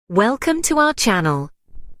Welcome to our channel.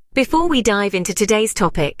 Before we dive into today's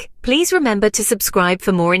topic, please remember to subscribe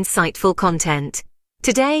for more insightful content.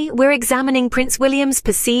 Today, we're examining Prince William's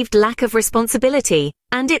perceived lack of responsibility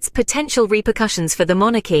and its potential repercussions for the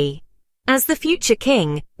monarchy. As the future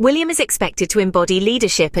king, William is expected to embody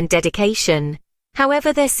leadership and dedication.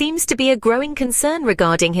 However, there seems to be a growing concern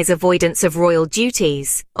regarding his avoidance of royal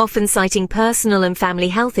duties, often citing personal and family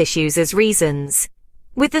health issues as reasons.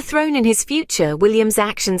 With the throne in his future, William's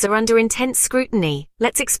actions are under intense scrutiny.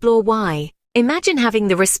 Let's explore why. Imagine having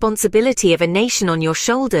the responsibility of a nation on your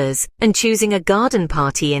shoulders and choosing a garden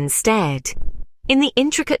party instead. In the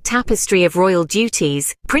intricate tapestry of royal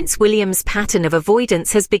duties, Prince William's pattern of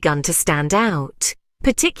avoidance has begun to stand out,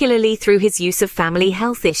 particularly through his use of family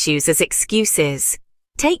health issues as excuses.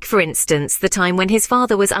 Take, for instance, the time when his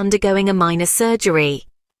father was undergoing a minor surgery.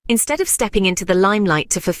 Instead of stepping into the limelight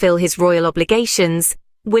to fulfill his royal obligations,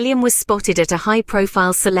 William was spotted at a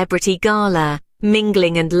high-profile celebrity gala,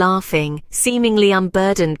 mingling and laughing, seemingly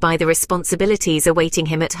unburdened by the responsibilities awaiting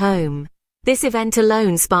him at home. This event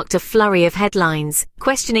alone sparked a flurry of headlines,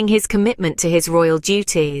 questioning his commitment to his royal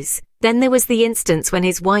duties. Then there was the instance when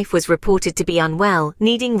his wife was reported to be unwell,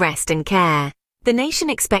 needing rest and care. The nation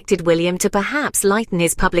expected William to perhaps lighten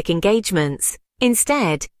his public engagements.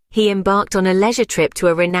 Instead, he embarked on a leisure trip to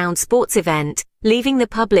a renowned sports event, leaving the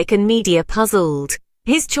public and media puzzled.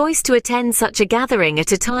 His choice to attend such a gathering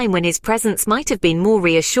at a time when his presence might have been more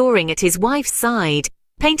reassuring at his wife's side,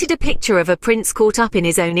 painted a picture of a prince caught up in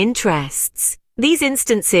his own interests. These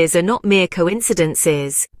instances are not mere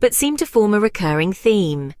coincidences, but seem to form a recurring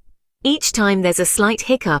theme. Each time there's a slight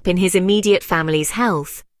hiccup in his immediate family's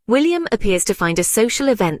health, William appears to find a social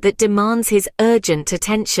event that demands his urgent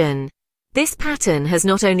attention. This pattern has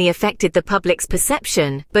not only affected the public's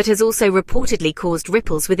perception, but has also reportedly caused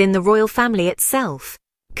ripples within the royal family itself.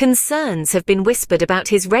 Concerns have been whispered about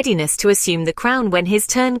his readiness to assume the crown when his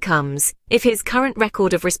turn comes, if his current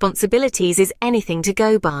record of responsibilities is anything to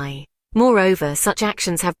go by. Moreover, such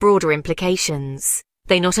actions have broader implications.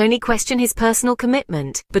 They not only question his personal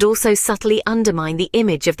commitment, but also subtly undermine the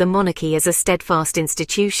image of the monarchy as a steadfast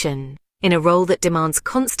institution. In a role that demands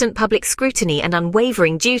constant public scrutiny and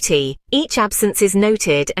unwavering duty, each absence is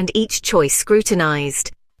noted and each choice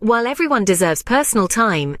scrutinized. While everyone deserves personal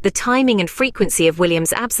time, the timing and frequency of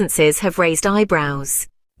William's absences have raised eyebrows.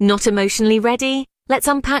 Not emotionally ready? Let's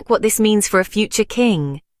unpack what this means for a future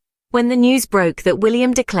king. When the news broke that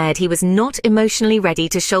William declared he was not emotionally ready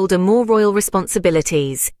to shoulder more royal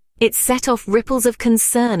responsibilities, it set off ripples of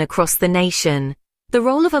concern across the nation. The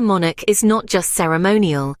role of a monarch is not just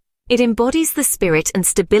ceremonial. It embodies the spirit and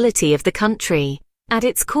stability of the country. At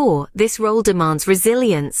its core, this role demands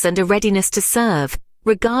resilience and a readiness to serve,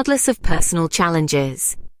 regardless of personal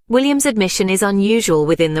challenges. William's admission is unusual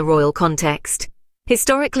within the royal context.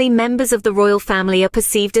 Historically, members of the royal family are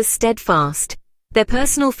perceived as steadfast, their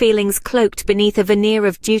personal feelings cloaked beneath a veneer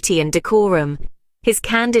of duty and decorum. His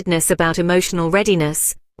candidness about emotional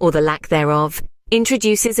readiness, or the lack thereof,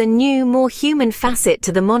 introduces a new, more human facet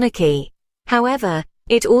to the monarchy. However,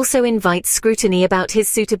 it also invites scrutiny about his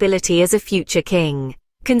suitability as a future king.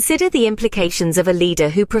 Consider the implications of a leader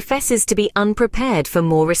who professes to be unprepared for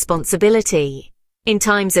more responsibility. In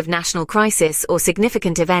times of national crisis or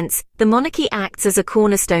significant events, the monarchy acts as a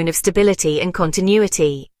cornerstone of stability and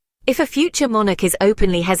continuity. If a future monarch is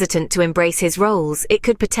openly hesitant to embrace his roles, it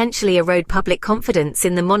could potentially erode public confidence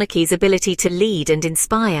in the monarchy's ability to lead and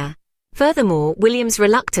inspire. Furthermore, William's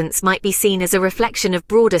reluctance might be seen as a reflection of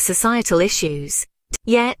broader societal issues.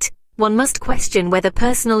 Yet, one must question whether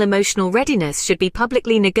personal emotional readiness should be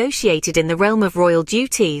publicly negotiated in the realm of royal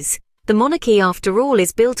duties. The monarchy, after all,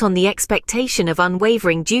 is built on the expectation of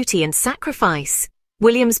unwavering duty and sacrifice.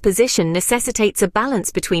 William's position necessitates a balance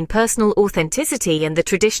between personal authenticity and the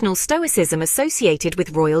traditional stoicism associated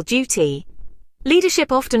with royal duty.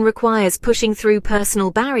 Leadership often requires pushing through personal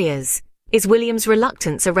barriers. Is William's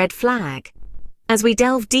reluctance a red flag? As we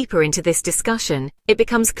delve deeper into this discussion, it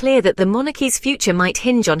becomes clear that the monarchy's future might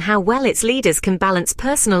hinge on how well its leaders can balance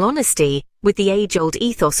personal honesty with the age-old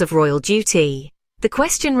ethos of royal duty. The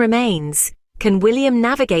question remains, can William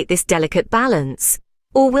navigate this delicate balance?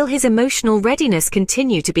 Or will his emotional readiness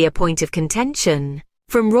continue to be a point of contention?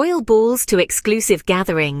 From royal balls to exclusive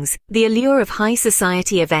gatherings, the allure of high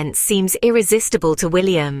society events seems irresistible to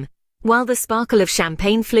William. While the sparkle of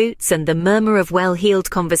champagne flutes and the murmur of well-heeled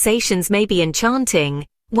conversations may be enchanting,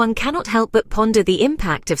 one cannot help but ponder the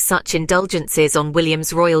impact of such indulgences on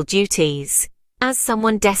William's royal duties. As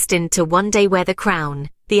someone destined to one day wear the crown,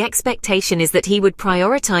 the expectation is that he would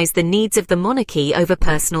prioritize the needs of the monarchy over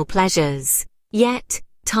personal pleasures. Yet,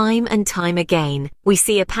 Time and time again, we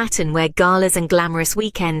see a pattern where galas and glamorous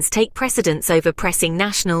weekends take precedence over pressing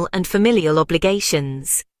national and familial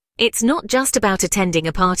obligations. It's not just about attending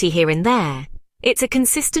a party here and there. It's a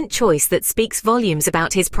consistent choice that speaks volumes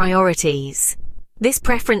about his priorities. This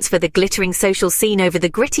preference for the glittering social scene over the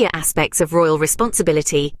grittier aspects of royal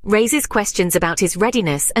responsibility raises questions about his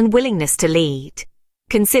readiness and willingness to lead.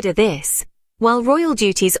 Consider this. While royal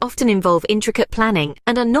duties often involve intricate planning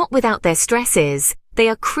and are not without their stresses, they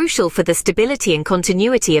are crucial for the stability and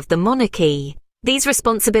continuity of the monarchy. These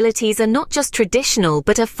responsibilities are not just traditional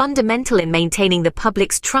but are fundamental in maintaining the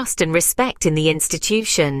public's trust and respect in the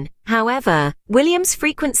institution. However, William's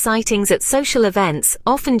frequent sightings at social events,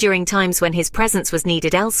 often during times when his presence was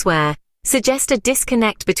needed elsewhere, suggest a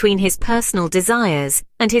disconnect between his personal desires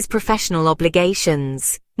and his professional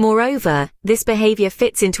obligations. Moreover, this behavior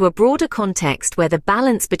fits into a broader context where the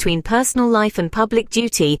balance between personal life and public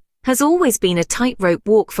duty has always been a tightrope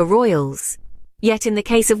walk for royals. Yet in the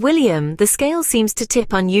case of William, the scale seems to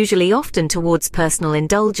tip unusually often towards personal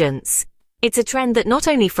indulgence. It's a trend that not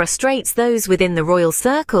only frustrates those within the royal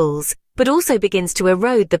circles, but also begins to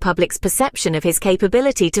erode the public's perception of his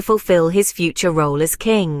capability to fulfill his future role as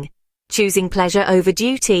king. Choosing pleasure over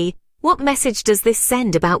duty, what message does this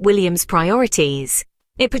send about William's priorities?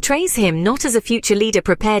 It portrays him not as a future leader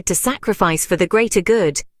prepared to sacrifice for the greater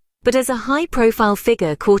good, but as a high-profile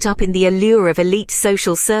figure caught up in the allure of elite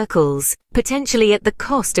social circles, potentially at the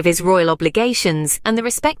cost of his royal obligations and the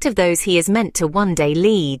respect of those he is meant to one day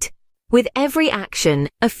lead. With every action,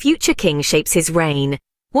 a future king shapes his reign.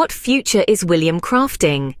 What future is William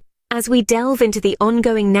crafting? As we delve into the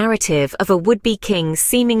ongoing narrative of a would-be king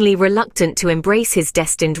seemingly reluctant to embrace his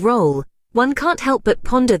destined role, one can't help but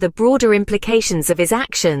ponder the broader implications of his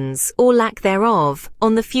actions, or lack thereof,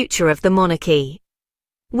 on the future of the monarchy.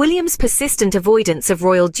 William's persistent avoidance of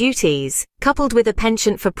royal duties, coupled with a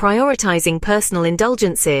penchant for prioritizing personal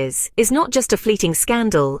indulgences, is not just a fleeting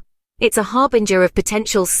scandal. It's a harbinger of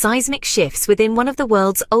potential seismic shifts within one of the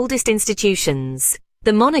world's oldest institutions.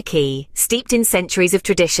 The monarchy, steeped in centuries of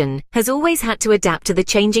tradition, has always had to adapt to the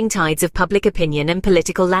changing tides of public opinion and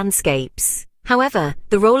political landscapes. However,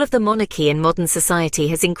 the role of the monarchy in modern society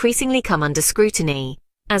has increasingly come under scrutiny.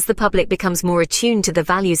 As the public becomes more attuned to the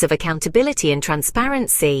values of accountability and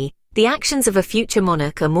transparency, the actions of a future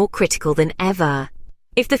monarch are more critical than ever.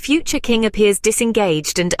 If the future king appears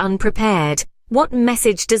disengaged and unprepared, what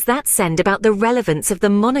message does that send about the relevance of the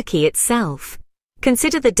monarchy itself?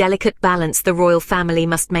 Consider the delicate balance the royal family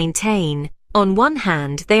must maintain. On one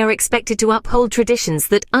hand, they are expected to uphold traditions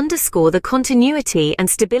that underscore the continuity and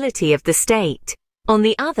stability of the state. On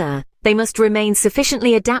the other, they must remain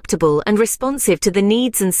sufficiently adaptable and responsive to the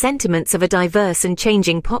needs and sentiments of a diverse and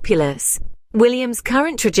changing populace. William's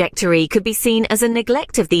current trajectory could be seen as a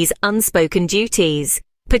neglect of these unspoken duties,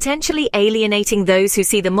 potentially alienating those who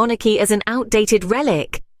see the monarchy as an outdated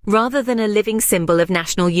relic, rather than a living symbol of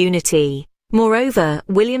national unity. Moreover,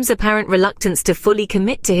 William's apparent reluctance to fully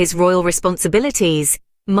commit to his royal responsibilities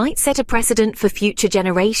might set a precedent for future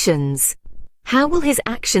generations. How will his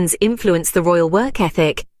actions influence the royal work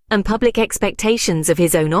ethic and public expectations of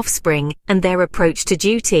his own offspring and their approach to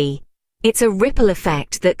duty? It's a ripple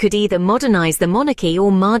effect that could either modernize the monarchy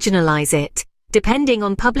or marginalize it, depending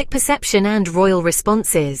on public perception and royal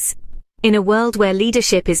responses. In a world where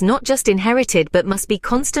leadership is not just inherited but must be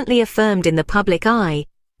constantly affirmed in the public eye,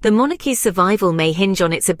 the monarchy's survival may hinge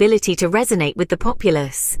on its ability to resonate with the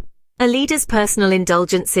populace. A leader's personal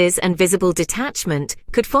indulgences and visible detachment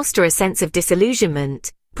could foster a sense of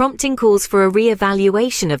disillusionment, prompting calls for a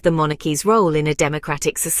re-evaluation of the monarchy's role in a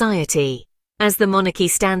democratic society. As the monarchy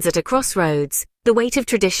stands at a crossroads, the weight of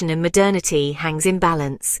tradition and modernity hangs in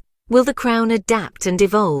balance. Will the crown adapt and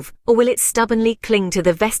evolve, or will it stubbornly cling to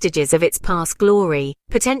the vestiges of its past glory,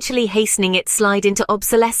 potentially hastening its slide into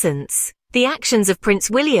obsolescence? The actions of Prince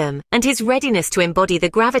William and his readiness to embody the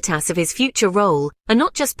gravitas of his future role are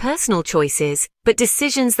not just personal choices, but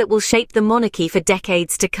decisions that will shape the monarchy for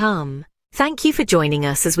decades to come. Thank you for joining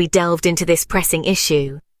us as we delved into this pressing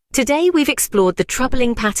issue. Today we've explored the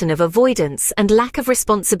troubling pattern of avoidance and lack of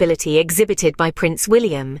responsibility exhibited by Prince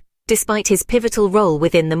William, despite his pivotal role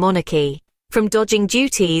within the monarchy. From dodging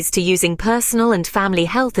duties to using personal and family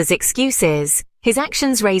health as excuses, his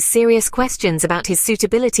actions raise serious questions about his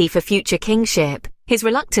suitability for future kingship. His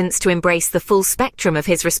reluctance to embrace the full spectrum of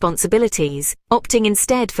his responsibilities, opting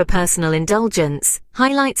instead for personal indulgence,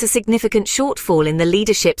 highlights a significant shortfall in the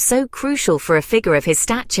leadership so crucial for a figure of his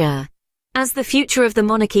stature. As the future of the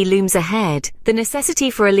monarchy looms ahead, the necessity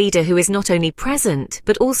for a leader who is not only present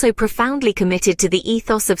but also profoundly committed to the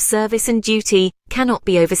ethos of service and duty cannot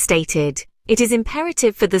be overstated. It is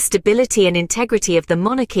imperative for the stability and integrity of the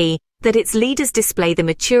monarchy that its leaders display the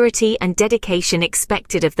maturity and dedication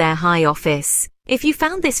expected of their high office. If you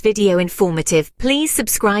found this video informative, please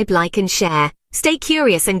subscribe, like and share. Stay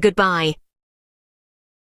curious and goodbye.